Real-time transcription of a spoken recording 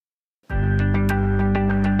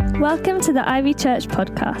Welcome to the Ivy Church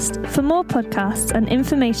podcast. For more podcasts and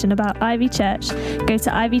information about Ivy Church, go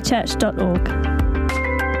to ivychurch.org.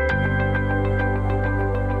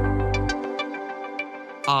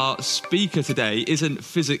 Our speaker today isn't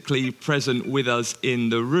physically present with us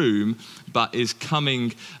in the room, but is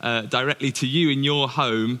coming directly to you in your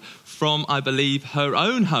home from, I believe, her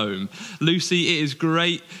own home. Lucy, it is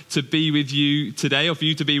great to be with you today, or for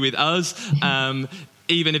you to be with us,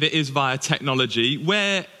 even if it is via technology.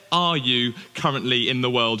 Where are you currently in the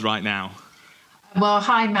world right now? Well,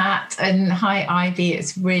 hi, Matt, and hi, Ivy.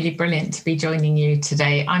 It's really brilliant to be joining you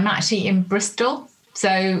today. I'm actually in Bristol,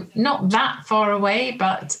 so not that far away,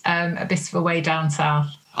 but a bit of a way down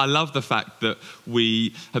south. I love the fact that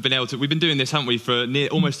we have been able to, we've been doing this, haven't we, for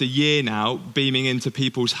almost a year now, beaming into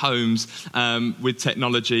people's homes with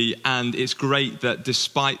technology. And it's great that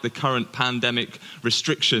despite the current pandemic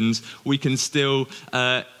restrictions, we can still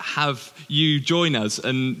have you join us.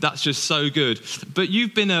 And that's just so good. But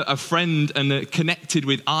you've been a friend and connected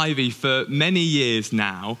with Ivy for many years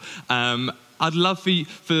now. I'd love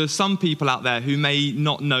for some people out there who may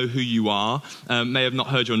not know who you are, may have not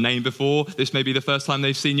heard your name before. This may be the first time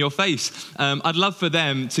they've seen your face. I'd love for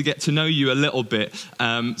them to get to know you a little bit.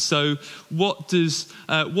 So what is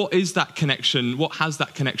that connection? What has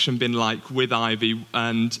that connection been like with Ivy?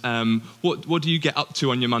 And what do you get up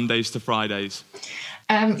to on your Mondays to Fridays?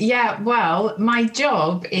 Well, my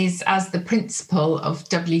job is as the principal of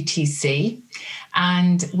WTC,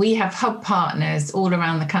 and we have hub partners all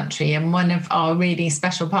around the country. And one of our really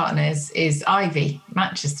special partners is Ivy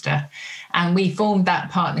Manchester. And we formed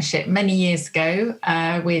that partnership many years ago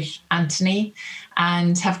with Anthony,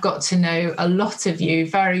 and have got to know a lot of you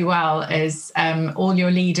very well as all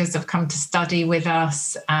your leaders have come to study with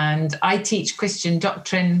us. And I teach Christian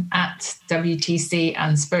doctrine at WTC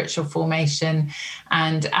and spiritual formation,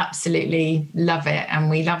 and absolutely love it. And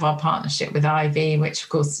we love our partnership with Ivy, which of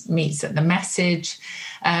course meets at the Message.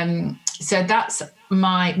 So that's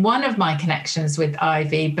one of my connections with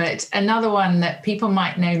Ivy, but another one that people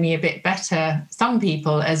might know me a bit better, some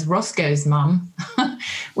people, as Roscoe's mum,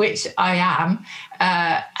 which I am,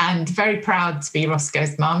 and very proud to be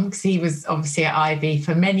Roscoe's mum, because he was obviously at Ivy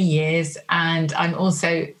for many years, and I'm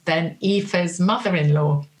also then Aoife's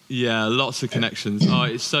mother-in-law. Yeah, lots of connections. Oh,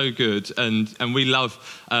 it's so good. And we love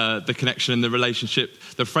the connection and the relationship,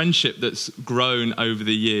 the friendship that's grown over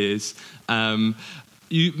the years.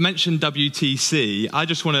 You mentioned WTC. I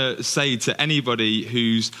just want to say to anybody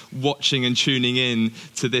who's watching and tuning in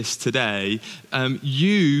to this today,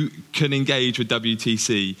 you can engage with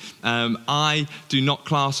WTC. I do not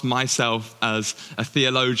class myself as a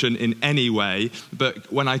theologian in any way,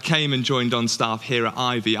 but when I came and joined on staff here at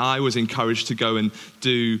Ivy, I was encouraged to go and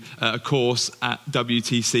do a course at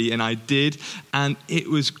WTC, and I did, and it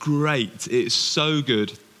was great. It's so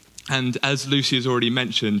good. And as Lucy has already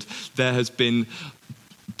mentioned, there has been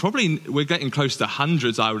we're getting close to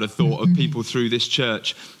hundreds, I would have thought, of people through this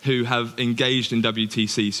church who have engaged in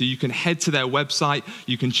WTC. So you can head to their website,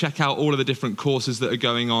 you can check out all of the different courses that are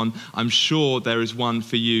going on. I'm sure there is one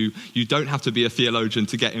for you. You don't have to be a theologian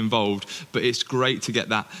to get involved, but it's great to get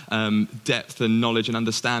that depth and knowledge and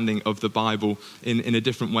understanding of the Bible in a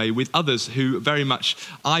different way with others who very much,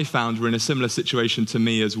 I found, were in a similar situation to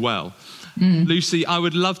me as well. Lucy, I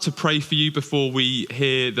would love to pray for you before we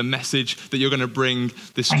hear the message that you're going to bring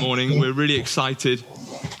this morning. We're really excited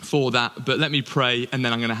for that, but let me pray and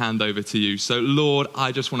then I'm going to hand over to you. So Lord,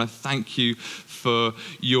 I just want to thank you for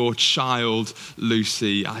your child,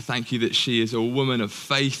 Lucy. I thank you that she is a woman of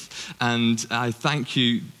faith, and I thank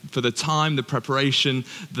you for the time, the preparation,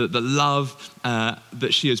 the love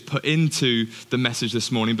that she has put into the message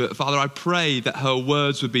this morning. But Father, I pray that her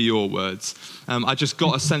words would be your words. I just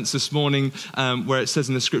got a sense this morning where it says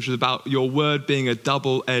in the scriptures about your word being a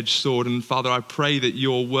double-edged sword. And Father, I pray that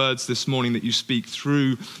your words this morning that you speak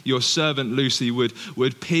through your servant Lucy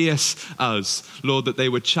would pierce us, Lord, that they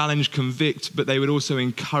would challenge, convict, but they would also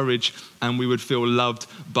encourage, and we would feel loved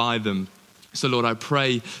by them. So Lord, I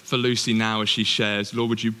pray for Lucy now as she shares. Lord,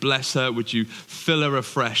 would you bless her? Would you fill her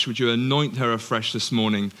afresh? Would you anoint her afresh this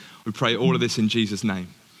morning? We pray all of this in Jesus' name.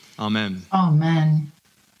 Amen. Amen.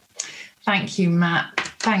 Thank you, Matt.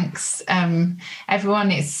 Thanks,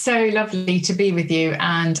 everyone. It's so lovely to be with you,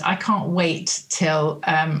 and I can't wait till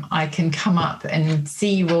I can come up and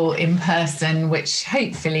see you all in person, which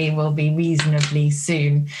hopefully will be reasonably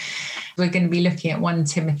soon. We're going to be looking at 1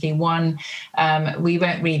 Timothy 1. We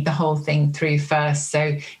won't read the whole thing through first. So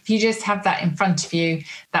if you just have that in front of you,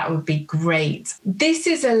 that would be great. This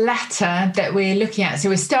is a letter that we're looking at. So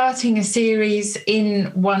we're starting a series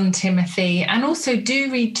in 1 Timothy, and also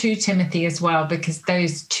do read 2 Timothy as well, because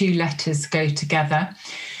those two letters go together.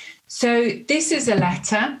 So this is a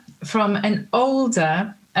letter from an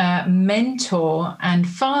older mentor and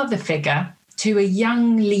father figure to a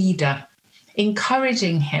young leader,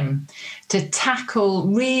 encouraging him to tackle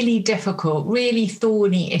really difficult, really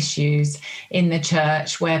thorny issues in the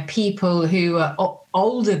church where people who are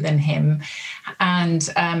older than him and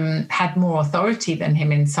had more authority than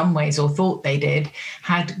him in some ways, or thought they did,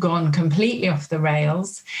 had gone completely off the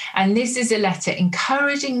rails. And this is a letter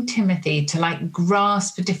encouraging Timothy to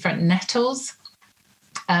grasp different nettles,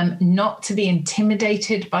 not to be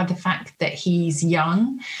intimidated by the fact that he's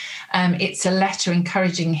young. It's a letter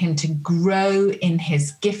encouraging him to grow in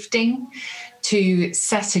his gifting, to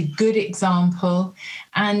set a good example,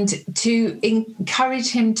 and to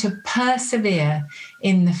encourage him to persevere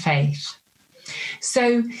in the faith.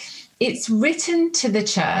 So it's written to the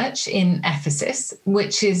church in Ephesus,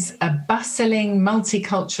 which is a bustling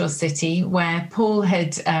multicultural city where Paul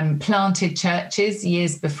had planted churches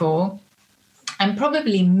years before. And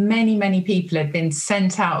probably many, many people had been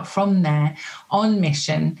sent out from there on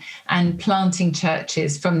mission and planting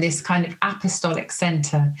churches from this kind of apostolic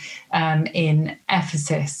center in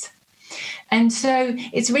Ephesus. And so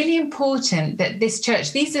it's really important that this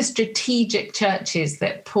church, these are strategic churches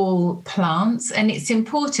that Paul plants, and it's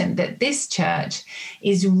important that this church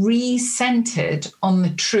is re-centered on the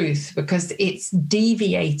truth because it's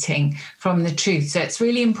deviating from the truth. So it's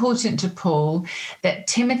really important to Paul that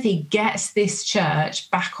Timothy gets this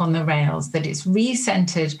church back on the rails, that it's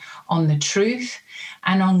re-centered on the truth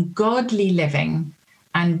and on godly living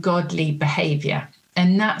and godly behavior.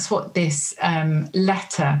 And that's what this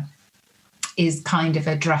letter is kind of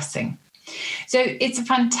addressing. So it's a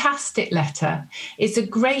fantastic letter. It's a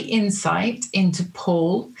great insight into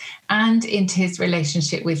Paul and into his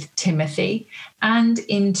relationship with Timothy and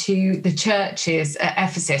into the churches at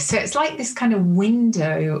Ephesus. So it's like this kind of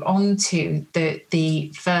window onto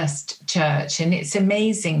the first church. And it's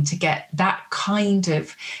amazing to get that kind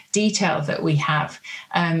of detail that we have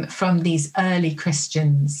from these early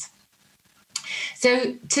Christians.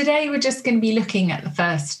 So today we're just going to be looking at the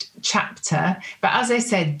first chapter. But as I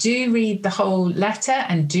said, do read the whole letter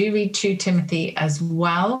and do read 2 Timothy as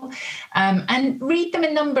well. And read them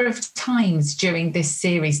a number of times during this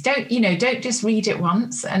series. Don't just read it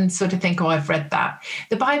once and sort of think, oh, I've read that.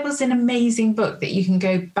 The Bible's an amazing book that you can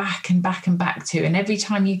go back and back and back to. And every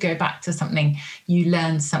time you go back to something, you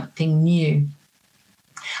learn something new.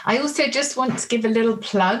 I also just want to give a little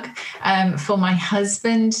plug for my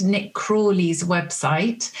husband, Nick Crawley's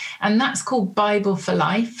website, and that's called Bible for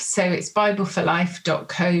Life. So it's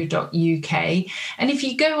bibleforlife.co.uk. And if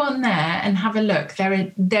you go on there and have a look,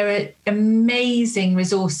 there are amazing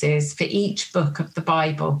resources for each book of the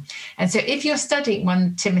Bible. And so if you're studying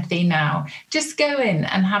 1 Timothy now, just go in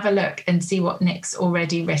and have a look and see what Nick's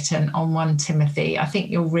already written on 1 Timothy. I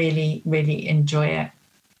think you'll really, really enjoy it.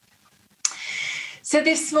 So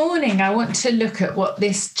this morning, I want to look at what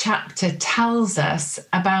this chapter tells us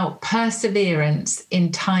about perseverance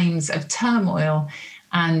in times of turmoil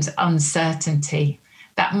and uncertainty.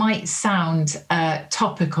 That might sound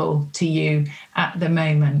topical to you at the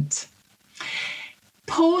moment.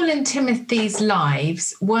 Paul and Timothy's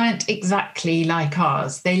lives weren't exactly like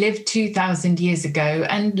ours. They lived 2,000 years ago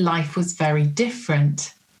and life was very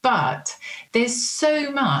different. But there's so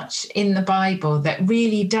much in the Bible that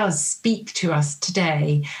really does speak to us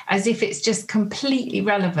today as if it's just completely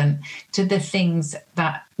relevant to the things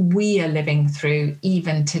that we are living through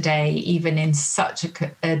even today, even in such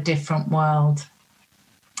a different world.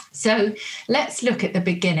 So let's look at the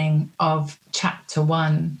beginning of chapter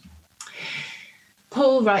 1.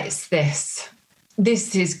 Paul writes this.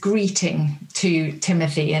 This is greeting to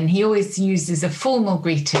Timothy, and he always uses a formal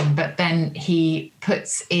greeting, but then he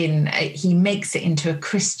makes it into a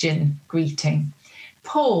Christian greeting.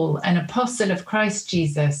 Paul, an apostle of Christ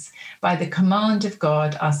Jesus, by the command of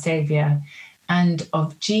God, our Saviour, and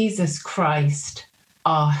of Jesus Christ,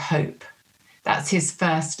 our hope. That's his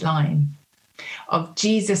first line. Of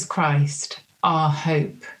Jesus Christ, our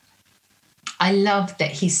hope. I love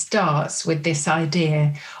that he starts with this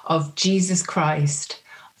idea of Jesus Christ,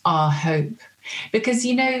 our hope. Because,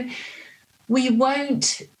 we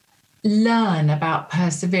won't learn about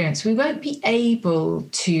perseverance. We won't be able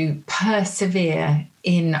to persevere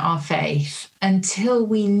in our faith until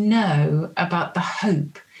we know about the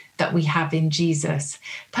hope that we have in Jesus.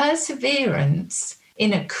 Perseverance,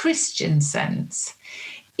 in a Christian sense,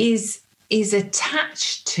 is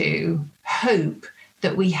attached to hope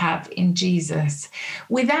that we have in Jesus.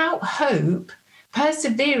 Without hope,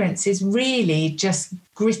 perseverance is really just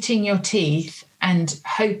gritting your teeth and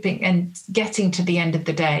hoping and getting to the end of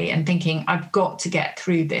the day and thinking, I've got to get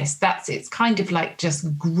through this. It's kind of like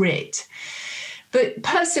just grit. But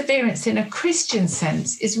perseverance in a Christian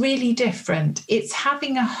sense is really different. It's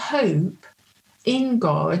having a hope in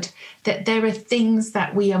God that there are things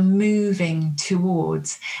that we are moving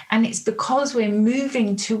towards. And it's because we're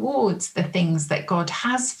moving towards the things that God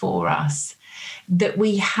has for us that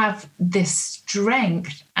we have the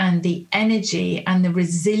strength and the energy and the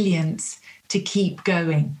resilience to keep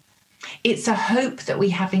going. It's a hope that we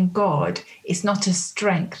have in God. It's not a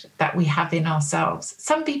strength that we have in ourselves.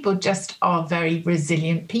 Some people just are very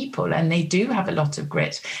resilient people and they do have a lot of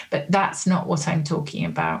grit, but that's not what I'm talking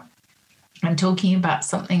about. I'm talking about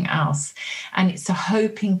something else. And it's a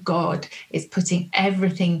hope in God. It's putting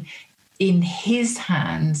everything in his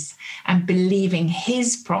hands and believing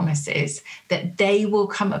his promises that they will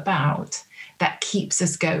come about. That keeps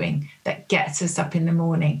us going, that gets us up in the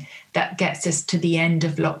morning, that gets us to the end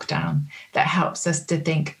of lockdown, that helps us to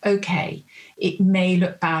think, okay, it may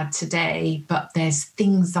look bad today, but there's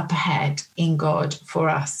things up ahead in God for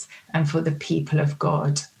us and for the people of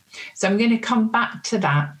God. So I'm going to come back to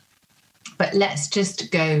that. But let's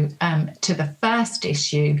just go to the first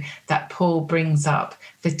issue that Paul brings up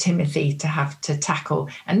for Timothy to have to tackle.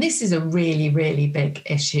 And this is a really, really big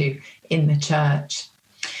issue in the church.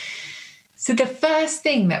 So the first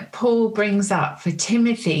thing that Paul brings up for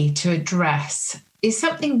Timothy to address is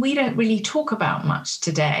something we don't really talk about much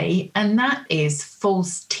today, and that is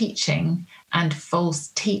false teaching and false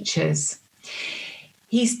teachers.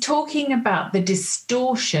 He's talking about the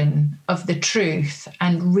distortion of the truth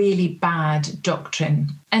and really bad doctrine.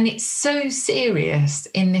 And it's so serious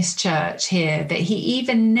in this church here that he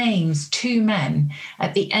even names two men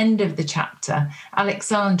at the end of the chapter,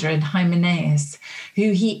 Alexander and Hymenaeus,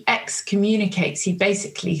 who he excommunicates. He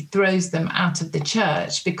basically throws them out of the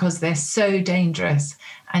church because they're so dangerous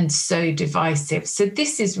and so divisive. So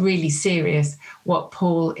this is really serious, what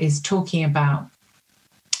Paul is talking about.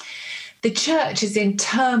 The church is in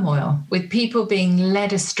turmoil with people being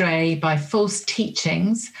led astray by false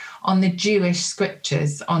teachings on the Jewish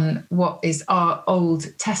scriptures, on what is our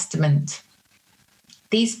Old Testament.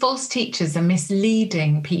 These false teachers are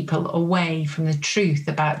misleading people away from the truth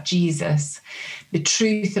about Jesus, the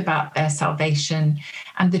truth about their salvation,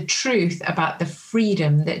 and the truth about the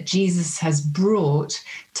freedom that Jesus has brought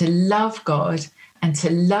to love God and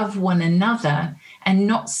to love one another, and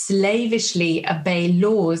not slavishly obey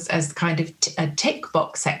laws as kind of a tick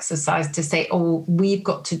box exercise to say, oh, we've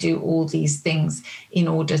got to do all these things in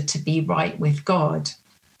order to be right with God.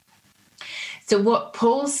 So what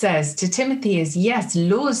Paul says to Timothy is, yes,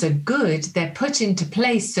 laws are good. They're put into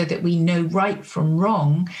place so that we know right from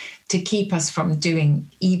wrong, to keep us from doing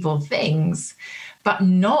evil things, but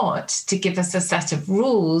not to give us a set of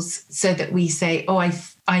rules so that we say, oh,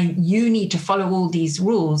 you need to follow all these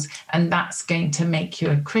rules, and that's going to make you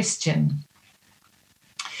a Christian.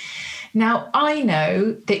 Now, I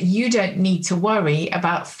know that you don't need to worry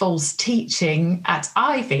about false teaching at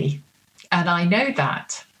Ivy, and I know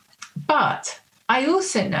that. But I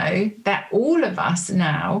also know that all of us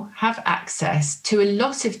now have access to a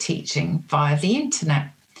lot of teaching via the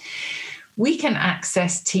internet. We can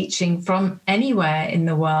access teaching from anywhere in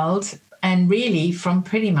the world, and really from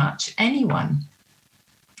pretty much anyone.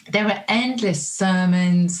 There are endless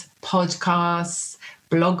sermons, podcasts,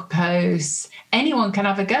 blog posts. Anyone can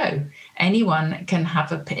have a go. Anyone can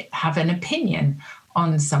have an opinion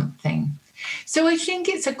on something. So I think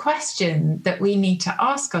it's a question that we need to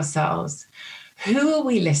ask ourselves. Who are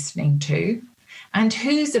we listening to? And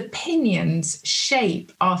whose opinions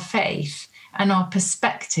shape our faith and our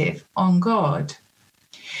perspective on God?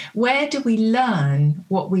 Where do we learn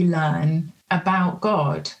what we learn about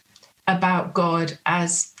God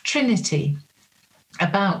as Trinity,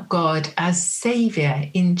 about God as Saviour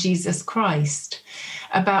in Jesus Christ,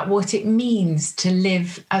 about what it means to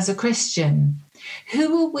live as a Christian?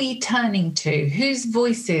 Who are we turning to? Whose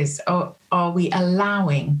voices are we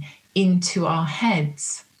allowing into our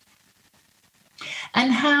heads?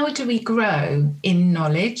 And how do we grow in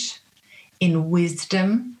knowledge, in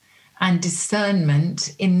wisdom, and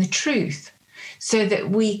discernment in the truth, so that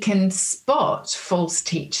we can spot false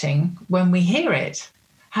teaching when we hear it?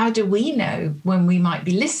 How do we know when we might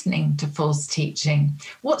be listening to false teaching?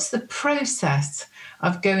 What's the process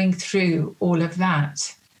of going through all of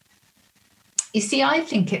that? You see, I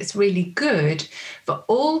think it's really good for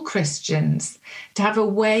all Christians to have a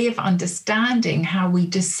way of understanding how we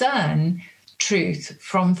discern truth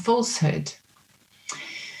from falsehood.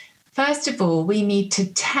 First of all, we need to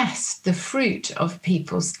test the fruit of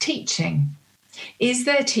people's teaching. Is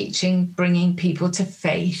their teaching bringing people to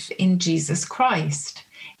faith in Jesus Christ?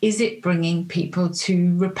 Is it bringing people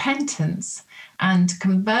to repentance and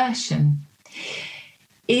conversion?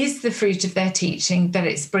 Is the fruit of their teaching that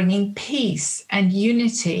it's bringing peace and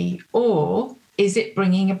unity, or is it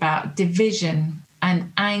bringing about division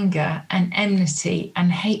and anger and enmity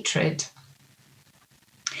and hatred?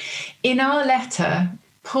 In our letter,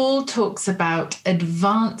 Paul talks about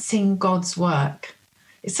advancing God's work.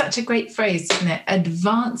 It's such a great phrase, isn't it?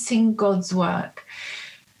 Advancing God's work.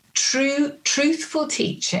 Truthful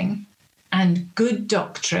teaching and good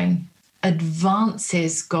doctrine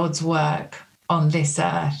advances God's work on this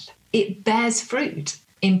earth. It bears fruit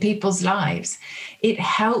in people's lives. It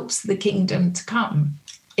helps the kingdom to come.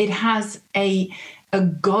 It has a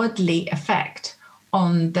godly effect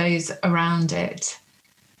on those around it.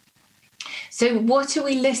 So what are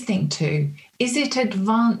we listening to? Is it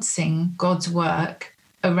advancing God's work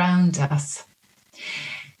around us?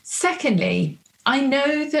 Secondly, I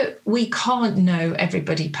know that we can't know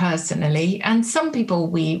everybody personally, and some people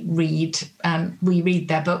we read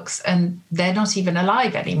their books and they're not even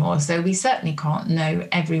alive anymore, so we certainly can't know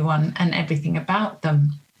everyone and everything about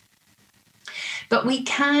them. But we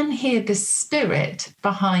can hear the spirit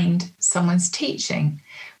behind someone's teaching.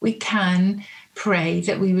 We can pray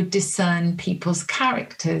that we would discern people's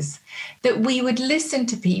characters, that we would listen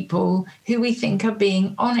to people who we think are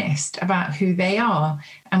being honest about who they are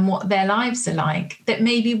and what their lives are like, that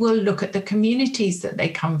maybe we'll look at the communities that they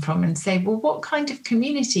come from and say, well, what kind of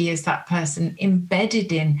community is that person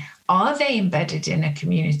embedded in? Are they embedded in a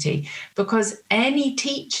community? Because any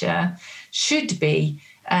teacher should be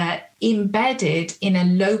embedded in a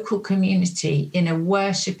local community, in a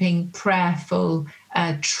worshipping, prayerful,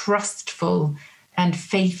 trustful and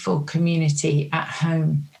faithful community at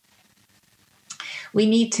home. We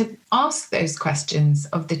need to ask those questions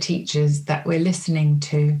of the teachers that we're listening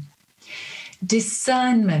to.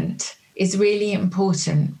 Discernment is really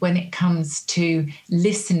important when it comes to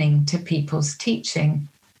listening to people's teaching.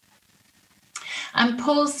 And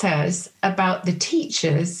Paul says about the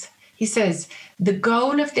teachers, he says, the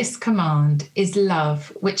goal of this command is love,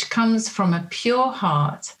 which comes from a pure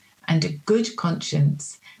heart and a good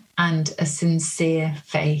conscience and a sincere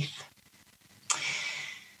faith.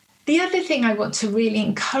 The other thing I want to really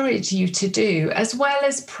encourage you to do, as well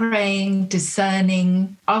as praying,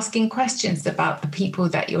 discerning, asking questions about the people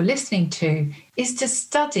that you're listening to, is to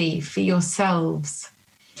study for yourselves.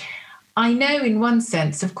 I know in one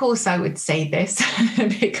sense, of course, I would say this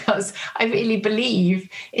because I really believe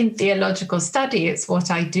in theological study. It's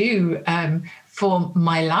what I do for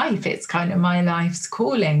my life. It's kind of my life's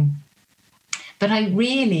calling. But I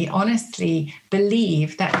really honestly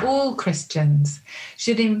believe that all Christians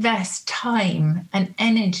should invest time and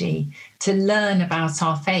energy to learn about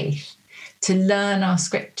our faith, to learn our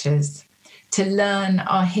scriptures, to learn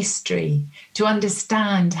our history, to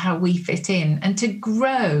understand how we fit in, and to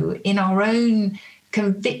grow in our own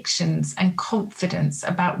convictions and confidence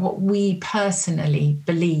about what we personally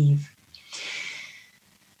believe.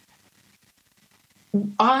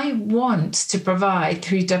 I want to provide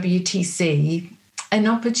through WTC an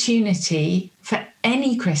opportunity for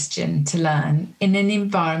any Christian to learn in an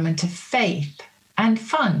environment of faith and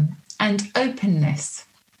fun and openness.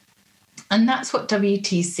 And that's what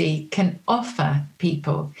WTC can offer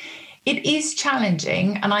people. It is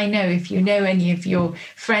challenging, and I know if you know any of your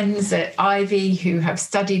friends at Ivy who have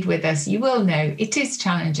studied with us, you will know it is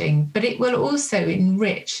challenging, but it will also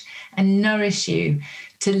enrich and nourish you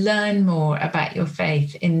to learn more about your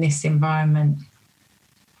faith in this environment.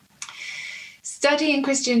 Studying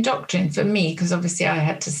Christian doctrine for me, because obviously I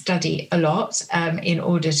had to study a lot in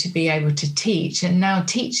order to be able to teach, and now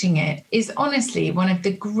teaching it is honestly one of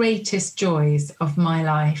the greatest joys of my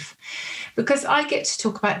life, because I get to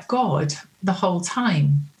talk about God the whole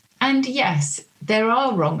time. And yes, there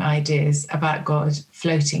are wrong ideas about God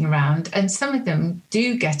floating around, and some of them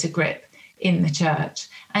do get a grip in the church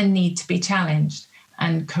and need to be challenged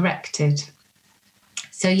and corrected.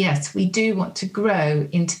 So yes, we do want to grow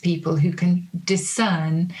into people who can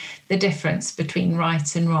discern the difference between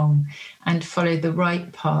right and wrong and follow the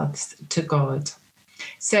right paths to God.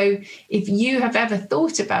 So if you have ever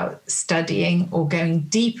thought about studying or going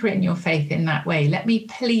deeper in your faith in that way, let me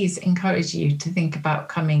please encourage you to think about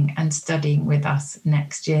coming and studying with us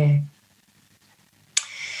next year.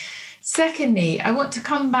 Secondly, I want to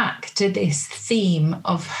come back to this theme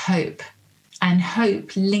of hope, and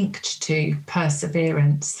hope linked to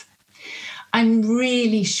perseverance. I'm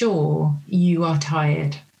really sure you are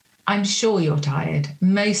tired. I'm sure you're tired.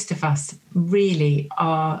 Most of us really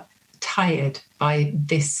are tired by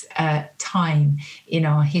this time in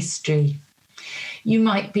our history. You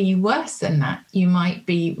might be worse than that. You might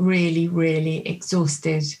be really, really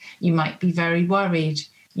exhausted. You might be very worried.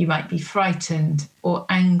 You might be frightened or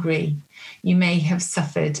angry. You may have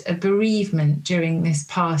suffered a bereavement during this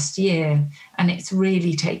past year, and it's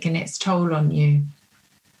really taken its toll on you.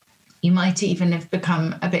 You might even have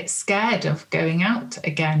become a bit scared of going out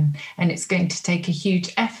again, and it's going to take a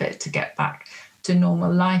huge effort to get back to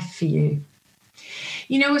normal life for you.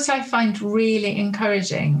 You know what I find really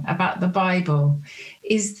encouraging about the Bible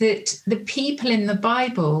is that the people in the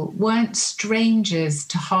Bible weren't strangers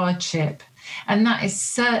to hardship, and that is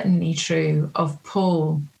certainly true of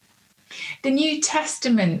Paul. The New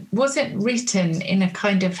Testament wasn't written in a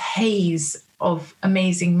kind of haze of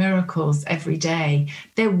amazing miracles every day.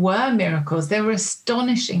 There were miracles, there were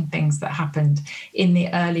astonishing things that happened in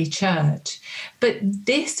the early church. But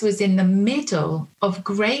this was in the middle of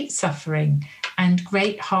great suffering and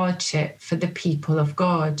great hardship for the people of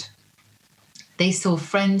God. They saw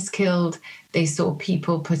friends killed, they saw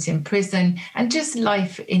people put in prison, and just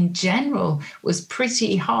life in general was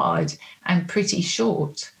pretty hard and pretty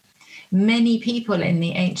short. Many people in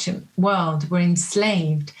the ancient world were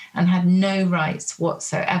enslaved and had no rights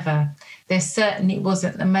whatsoever. There certainly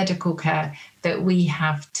wasn't the medical care that we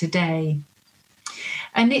have today.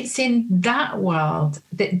 And it's in that world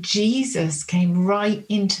that Jesus came right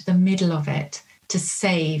into the middle of it to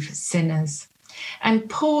save sinners. And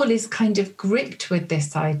Paul is kind of gripped with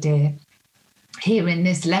this idea here in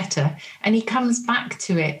this letter, and he comes back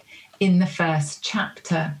to it in the first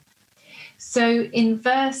chapter. So in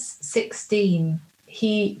verse 16,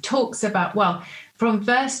 he talks about, from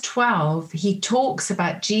verse 12, he talks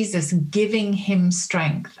about Jesus giving him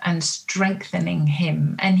strength and strengthening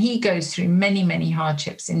him. And he goes through many, many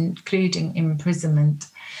hardships, including imprisonment.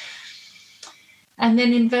 And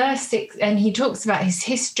then in verse 6, and he talks about his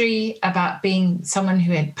history, about being someone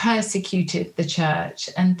who had persecuted the church.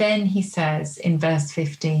 And then he says in verse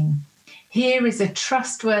 15, here is a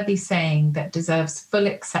trustworthy saying that deserves full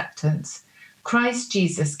acceptance. Christ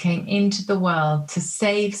Jesus came into the world to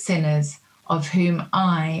save sinners, of whom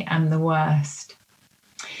I am the worst.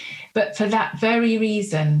 But for that very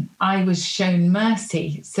reason, I was shown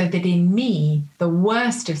mercy, so that in me, the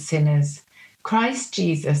worst of sinners, Christ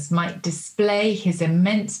Jesus might display his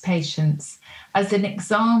immense patience as an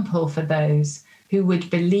example for those who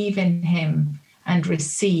would believe in him and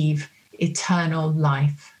receive eternal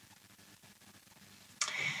life.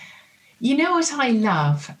 You know what I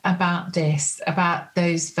love about this, about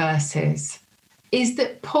those verses, is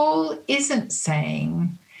that Paul isn't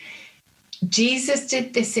saying, Jesus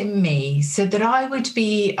did this in me so that I would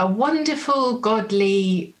be a wonderful,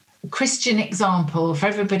 godly Christian example for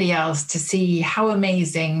everybody else to see how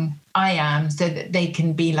amazing I am so that they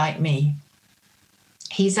can be like me.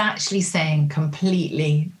 He's actually saying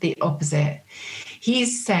completely the opposite.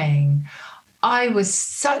 He's saying, I was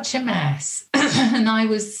such a mess and I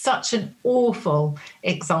was such an awful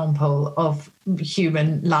example of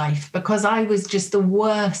human life because I was just the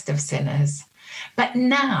worst of sinners. But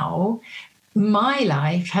now my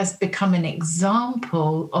life has become an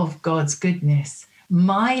example of God's goodness.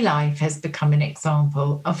 My life has become an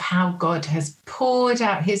example of how God has poured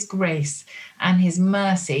out his grace and his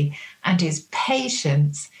mercy and his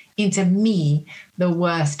patience into me, the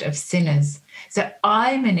worst of sinners. So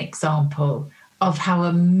I'm an example of how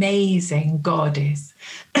amazing God is,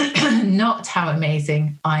 not how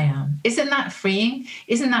amazing I am. Isn't that freeing?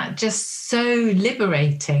 Isn't that just so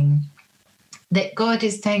liberating that God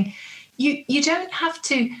is saying, you don't have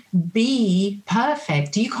to be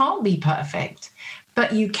perfect. You can't be perfect,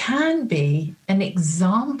 but you can be an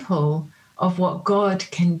example of what God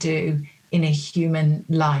can do in a human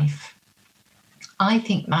life. I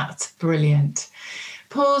think that's brilliant.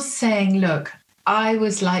 Paul's saying, look, I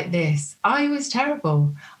was like this. I was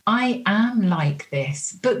terrible. I am like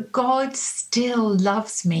this, but God still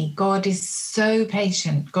loves me. God is so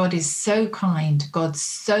patient. God is so kind. God's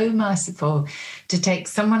so merciful to take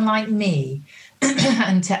someone like me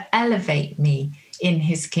and to elevate me in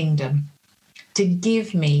his kingdom, to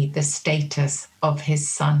give me the status of his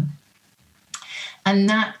son. And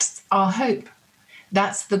that's our hope.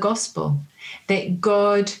 That's the gospel, that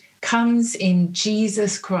God comes in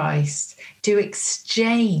Jesus Christ to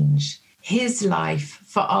exchange his life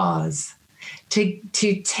for ours, to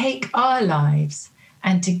take our lives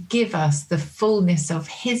and to give us the fullness of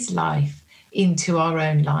his life into our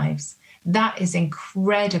own lives. That is an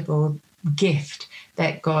incredible gift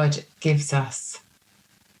that God gives us.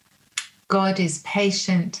 God is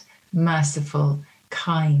patient, merciful,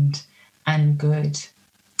 kind, and good.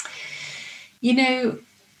 You know,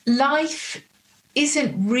 life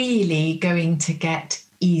isn't really going to get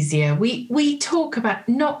easier. We talk about,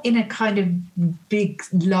 not in a kind of big,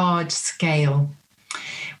 large scale.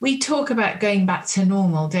 We talk about going back to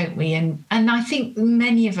normal, don't we? And I think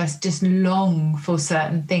many of us just long for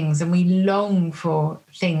certain things, and we long for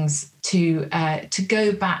things to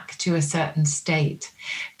go back to a certain state.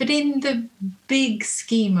 But in the big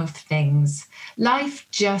scheme of things, life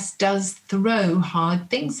just does throw hard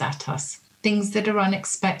things at us, things that are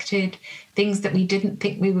unexpected, things that we didn't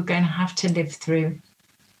think we were going to have to live through.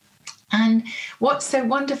 And what's so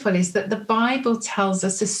wonderful is that the Bible tells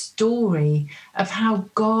us a story of how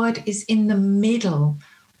God is in the middle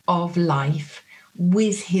of life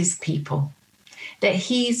with his people, that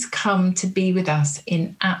he's come to be with us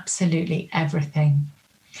in absolutely everything.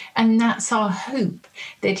 And that's our hope,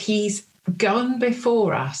 that he's gone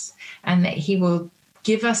before us and that he will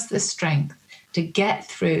give us the strength to get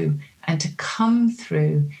through and to come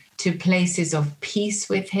through to places of peace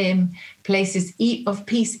with him, places of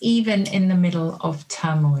peace even in the middle of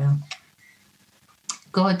turmoil.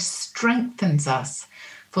 God strengthens us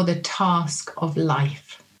for the task of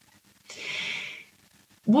life.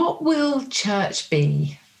 What will church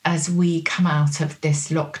be as we come out of this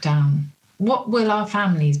lockdown? What will our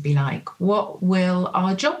families be like? What will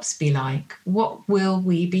our jobs be like? What will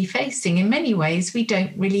we be facing? In many ways, we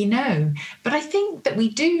don't really know. But I think that we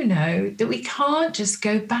do know that we can't just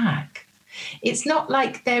go back. It's not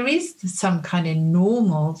like there is some kind of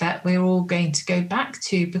normal that we're all going to go back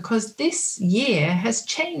to, because this year has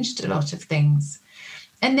changed a lot of things.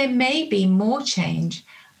 And there may be more change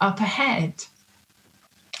up ahead.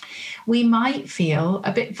 We might feel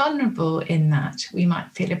a bit vulnerable in that. We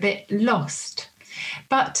might feel a bit lost.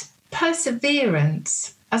 But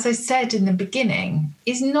perseverance, as I said in the beginning,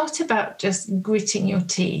 is not about just gritting your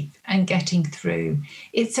teeth and getting through.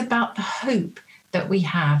 It's about the hope that we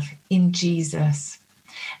have in Jesus.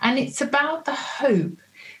 And it's about the hope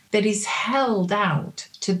that is held out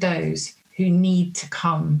to those who need to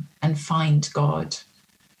come and find God.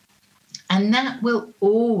 And that will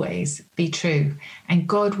always be true. And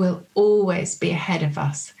God will always be ahead of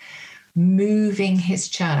us, moving his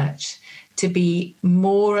church to be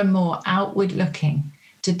more and more outward looking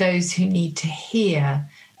to those who need to hear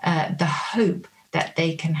the hope that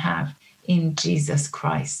they can have in Jesus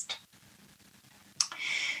Christ.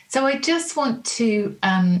 So I just want to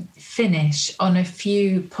finish on a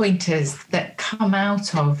few pointers that come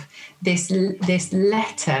out of this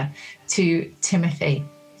letter to Timothy.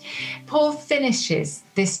 Paul finishes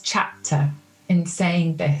this chapter in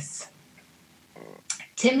saying this: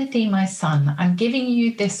 Timothy, my son, I'm giving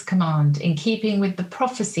you this command in keeping with the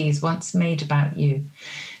prophecies once made about you,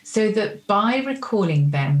 so that by recalling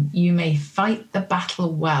them you may fight the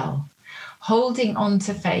battle well, holding on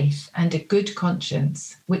to faith and a good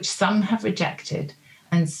conscience, which some have rejected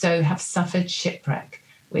and so have suffered shipwreck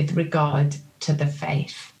with regard to the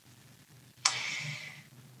faith.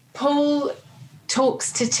 Paul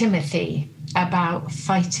talks to Timothy about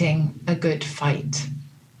fighting a good fight,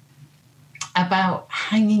 about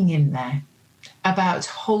hanging in there, about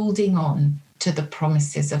holding on to the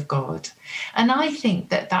promises of God. And I think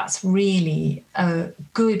that that's really a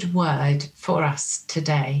good word for us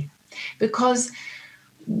today, because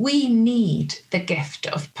we need the gift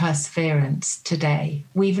of perseverance today.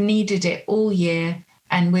 We've needed it all year,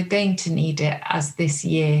 and we're going to need it as this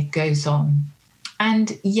year goes on.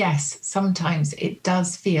 And yes, sometimes it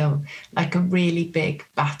does feel like a really big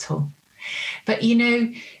battle. But you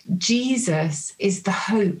know, Jesus is the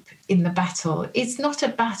hope in the battle. It's not a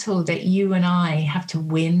battle that you and I have to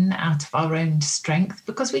win out of our own strength,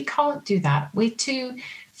 because we can't do that. We're too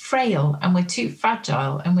frail and we're too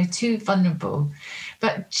fragile and we're too vulnerable.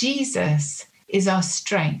 But Jesus is our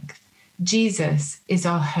strength. Jesus is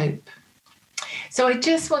our hope. So I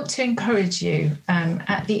just want to encourage you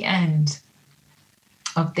at the end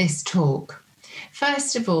of this talk.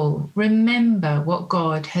 First of all, remember what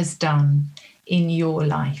God has done in your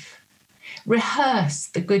life. Rehearse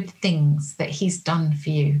the good things that he's done for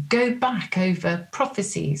you. Go back over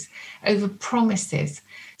prophecies, over promises.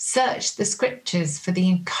 Search the scriptures for the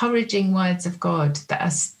encouraging words of God that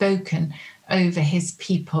are spoken over his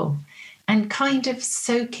people, and kind of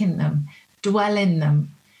soak in them, dwell in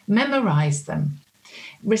them, memorize them,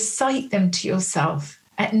 recite them to yourself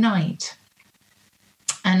at night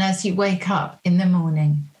and as you wake up in the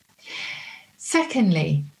morning.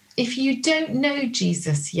 Secondly, if you don't know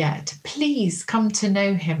Jesus yet, please come to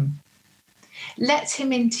know him. Let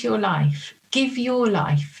him into your life. Give your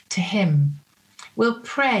life to him. We'll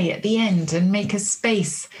pray at the end and make a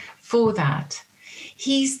space for that.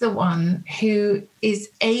 He's the one who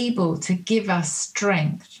is able to give us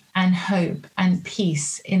strength and hope and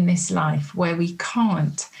peace in this life where we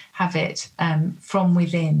can't have it from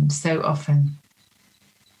within so often.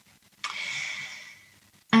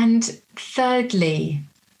 And thirdly,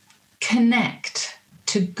 connect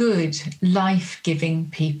to good, life-giving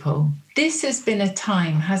people. This has been a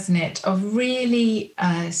time, hasn't it, of really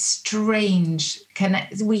strange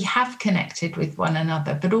we have connected with one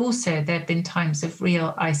another, but also there have been times of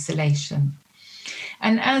real isolation.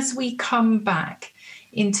 And as we come back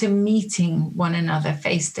into meeting one another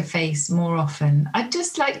face to face more often, I'd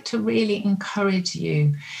just like to really encourage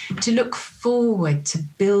you to look forward to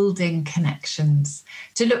building connections,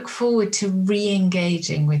 to look forward to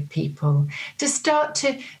re-engaging with people, to start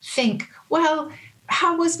to think, well,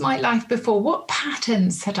 how was my life before? What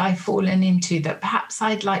patterns had I fallen into that perhaps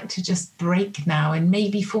I'd like to just break now and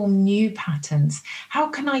maybe form new patterns? How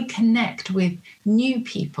can I connect with new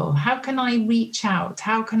people? How can I reach out?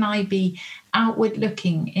 How can I be outward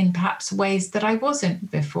looking in perhaps ways that I wasn't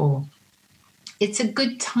before? It's a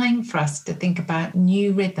good time for us to think about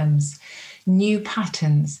new rhythms, new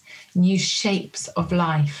patterns, new shapes of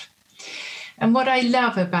life. And what I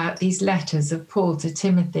love about these letters of Paul to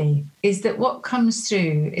Timothy is that what comes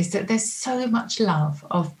through is that there's so much love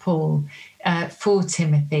of Paul for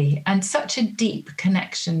Timothy and such a deep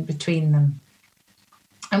connection between them.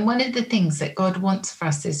 And one of the things that God wants for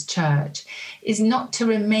us as church is not to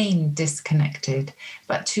remain disconnected,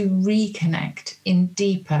 but to reconnect in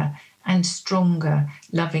deeper and stronger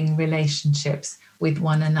loving relationships with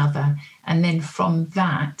one another. And then from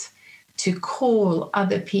that, to call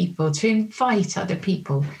other people, to invite other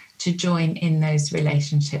people to join in those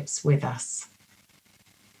relationships with us.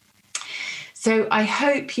 So I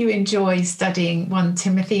hope you enjoy studying 1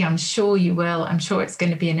 Timothy. I'm sure you will. I'm sure it's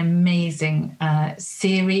going to be an amazing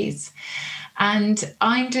series. And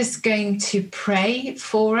I'm just going to pray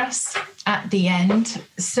for us at the end.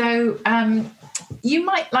 So you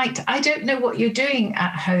might like to, I don't know what you're doing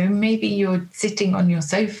at home. Maybe you're sitting on your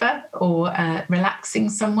sofa or relaxing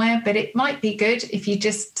somewhere, but it might be good if you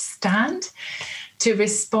just stand to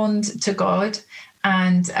respond to God,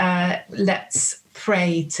 and let's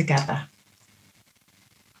pray together.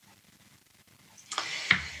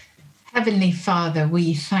 Heavenly Father,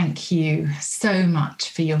 we thank you so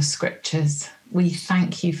much for your scriptures. We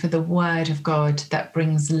thank you for the word of God that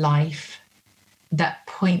brings life, that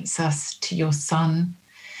points us to your Son,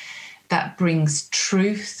 that brings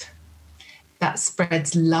truth, that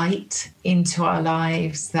spreads light into our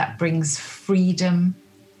lives, that brings freedom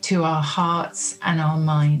to our hearts and our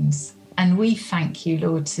minds. And we thank you,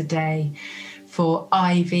 Lord, today for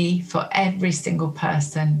Ivy, for every single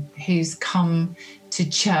person who's come to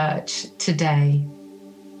church today.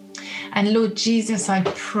 And Lord Jesus, I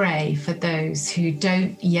pray for those who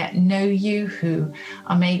don't yet know you, who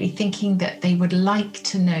are maybe thinking that they would like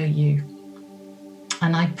to know you.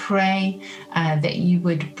 And I pray that you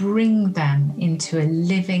would bring them into a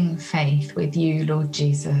living faith with you, Lord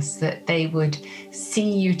Jesus, that they would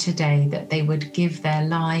see you today, that they would give their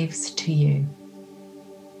lives to you.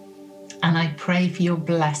 And I pray for your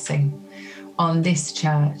blessing on this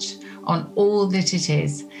church, on all that it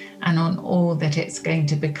is, and on all that it's going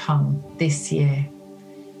to become this year.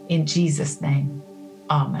 In Jesus' name,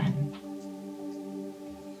 amen.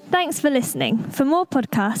 Thanks for listening. For more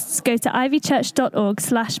podcasts, go to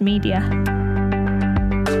ivychurch.org/media.